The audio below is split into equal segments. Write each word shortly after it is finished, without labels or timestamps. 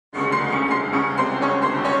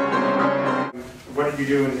What did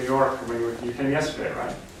you do in New York when you came yesterday,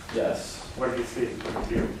 right? Yes. What did you see? What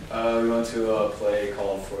did you do? We went to a play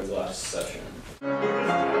called Freud's Last Session.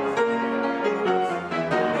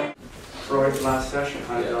 Freud's Last Session,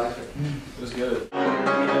 how did you like it? It was good.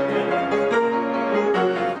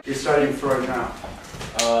 You're studying Freud now?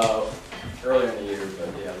 Earlier in the year, but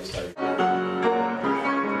yeah, we studied.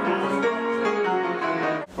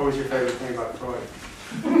 What was your favorite thing about Freud?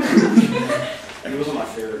 He wasn't my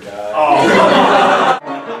favorite guy. Oh.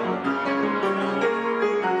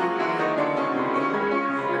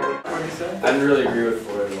 What did you say? I didn't really agree with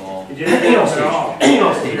Freud at all. You didn't agree at all?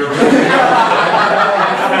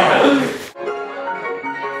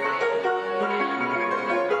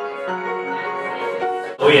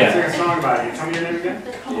 Oh yeah. Sing a song about you. Tell me your name again.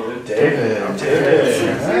 David.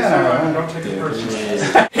 Yeah. Don't take it personally. Hit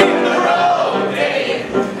the road, Dave,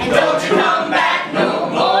 and don't you come back no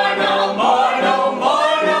more, no more, no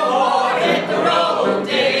more, no more. Hit the road,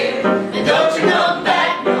 Dave, and don't you come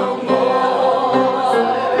back no more.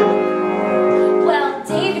 Well,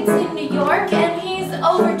 David's in New York and he's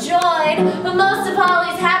overjoyed, but most of all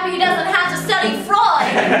he's happy he doesn't have to study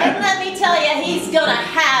Freud. And let me tell you, he's gonna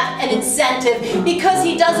have an incentive because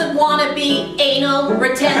he doesn't want to be anal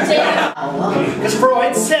retentive. Because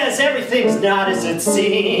Freud says everything's not as it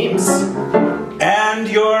seems. And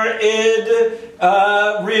your id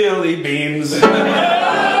really beams. Don't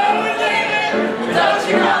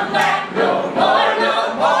you come back no more,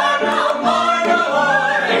 no more, no more, no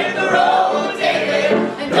more. Hit the road, David,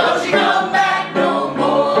 and don't you come back no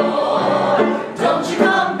more. Don't you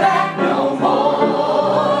come back no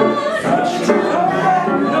more. Don't you come back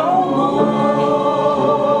no more.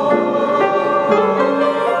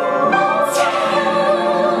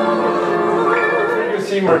 You're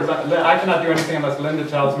seeing where I cannot do anything unless Linda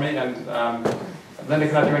tells me, and Linda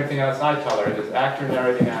cannot do anything unless I tell her. It is actor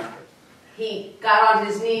narrating actor. He got on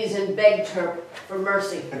his knees and begged her for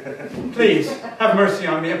mercy. Please, have mercy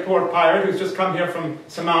on me, a poor pirate who's just come here from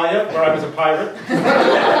Somalia, where I was a pirate.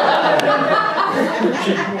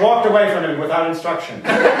 She walked away from him without instruction.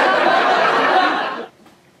 I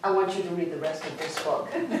want you to read the rest of this book.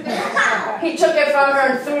 He took it from her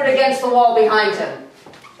and threw it against the wall behind him.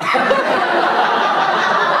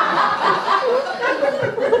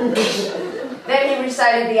 Then he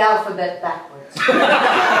recited the alphabet backwards.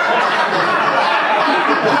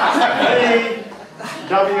 A,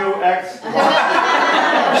 W, X.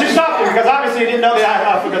 She stopped me because obviously he didn't know the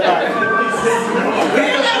alphabet backwards.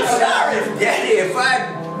 Well, I'm sorry, Daddy, if I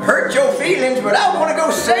hurt your feelings, but I want to go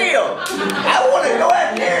sail. I want to go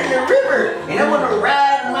out there in the river, and I want to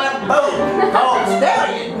ride my boat called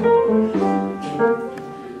Stallion.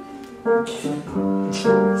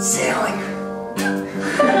 Sailing?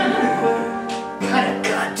 What kind of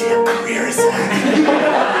goddamn career is that?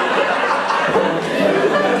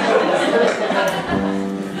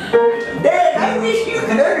 Dad, I wish you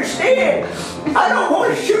could understand. I don't want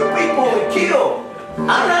to shoot people and kill.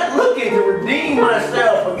 I'm not looking to redeem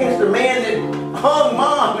myself against the man that hung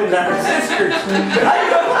Mom and our sisters. I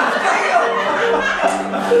don't want to fail.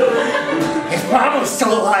 If Mom was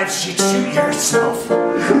still alive, she'd shoot you herself.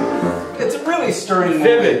 It's a really stirring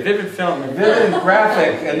Vivid film. Vivid,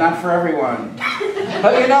 graphic, and not for everyone.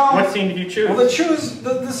 But you know... What scene did you choose?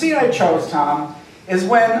 Well, the scene I chose, Tom, is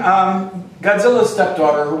when Godzilla's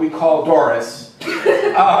stepdaughter, who we call Doris,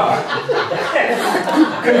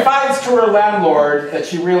 confides to her landlord that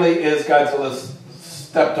she really is Godzilla's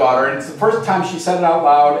stepdaughter, and it's the first time she said it out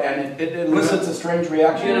loud, and it elicits a strange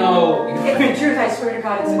reaction. You know... It's the truth, I swear to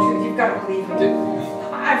God, it's the truth. You've got to believe me.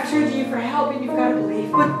 I've turned to you for help, and you've got to believe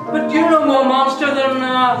me. But you're no more monster than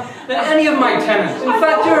any of my tenants. In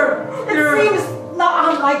fact, It seems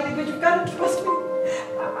not unlikely, but you've got to trust me.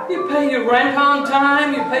 You pay your rent on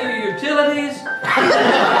time, you pay your utilities.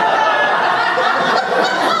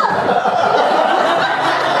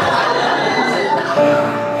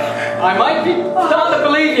 I might be starting to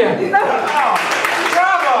believe you. Oh,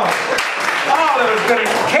 bravo! Oh, that was good.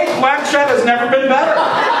 Kate Blanchett has never been better.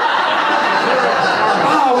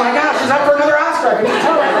 Oh my gosh, she's up for another Oscar. I can just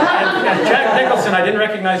tell right now. And Jack Nicholson, I didn't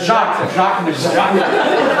recognize Jacques.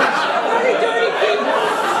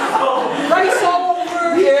 Rice all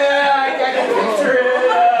over. Yeah, I can picture it.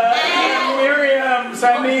 Miriam,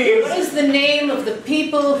 Chinese. What is the name of the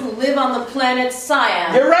people who live on the planet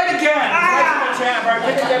Siam? You're right again. Right, champ. All right,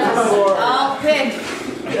 pick again from the board. I'll pick.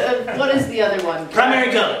 What is the other one?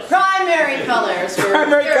 Primary colors. Primary colors.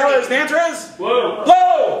 Primary colors. The answer is? Whoa.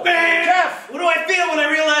 Whoa! Jeff! What do I feel when I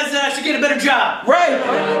realize I should get a better job? Right.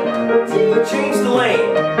 You changed the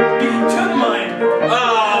lane. You took mine. Oh,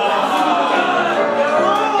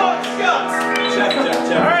 shucks.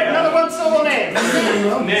 All right, another one solo name.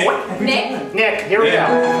 Nick? Nick, here we go.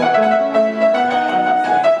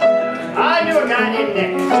 I knew a guy named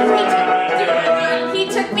Nick. He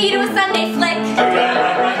took me to a Sunday flick.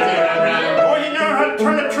 Boy, he knew how to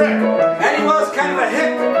turn a trick. And he was kind of a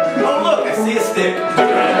hick. Oh, look, I see a stick.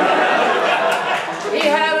 He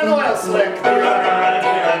had an oil slick.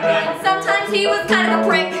 And sometimes he was kind of a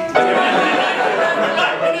prick.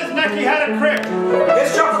 In his neck he had a crick.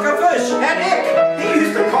 His tropical fish had ick. He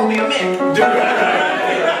used to call me a Mick.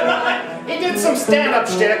 He did some stand-up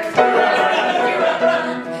shtick.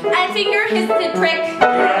 And finger his prick.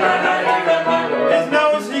 His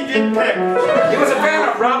nose he did pick. He was a fan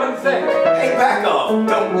of Robin Thicke. Hey, back off.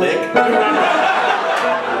 Don't lick. I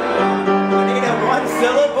need a one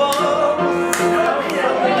syllable.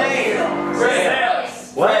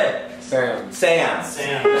 What? Sam.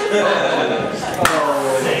 Sam.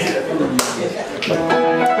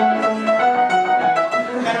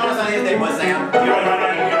 His name was Sam.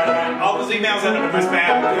 All his emails ended up in my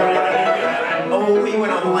spam. Oh, he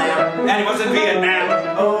went on the lam. And he was in Vietnam.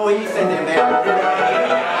 Oh, he sent him down.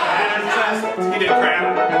 And he did crap.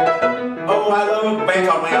 Oh, I love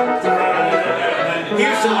Bangkok Lamb. He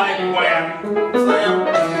used to like Wham. Slam.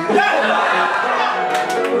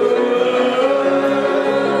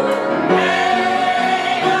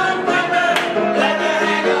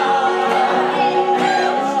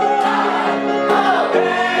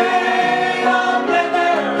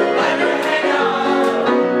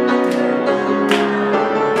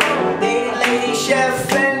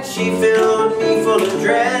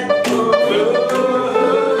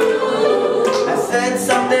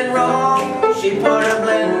 She put a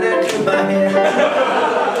blender to my head.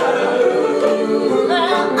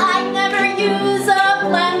 Well, I never use a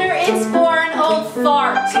blender, it's for an old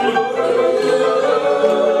fart.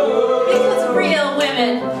 Because real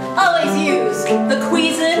women always use the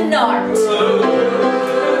Cuisinart.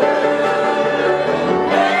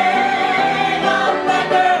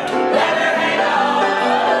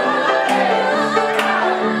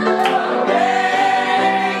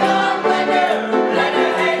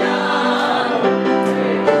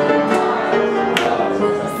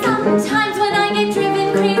 Sometimes when I get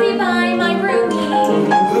driven crazy by my roomie,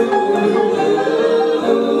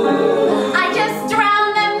 I just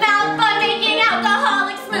drown them out by making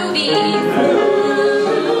alcoholic smoothies.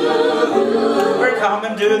 We're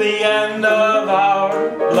coming to the end of our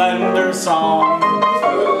blender song.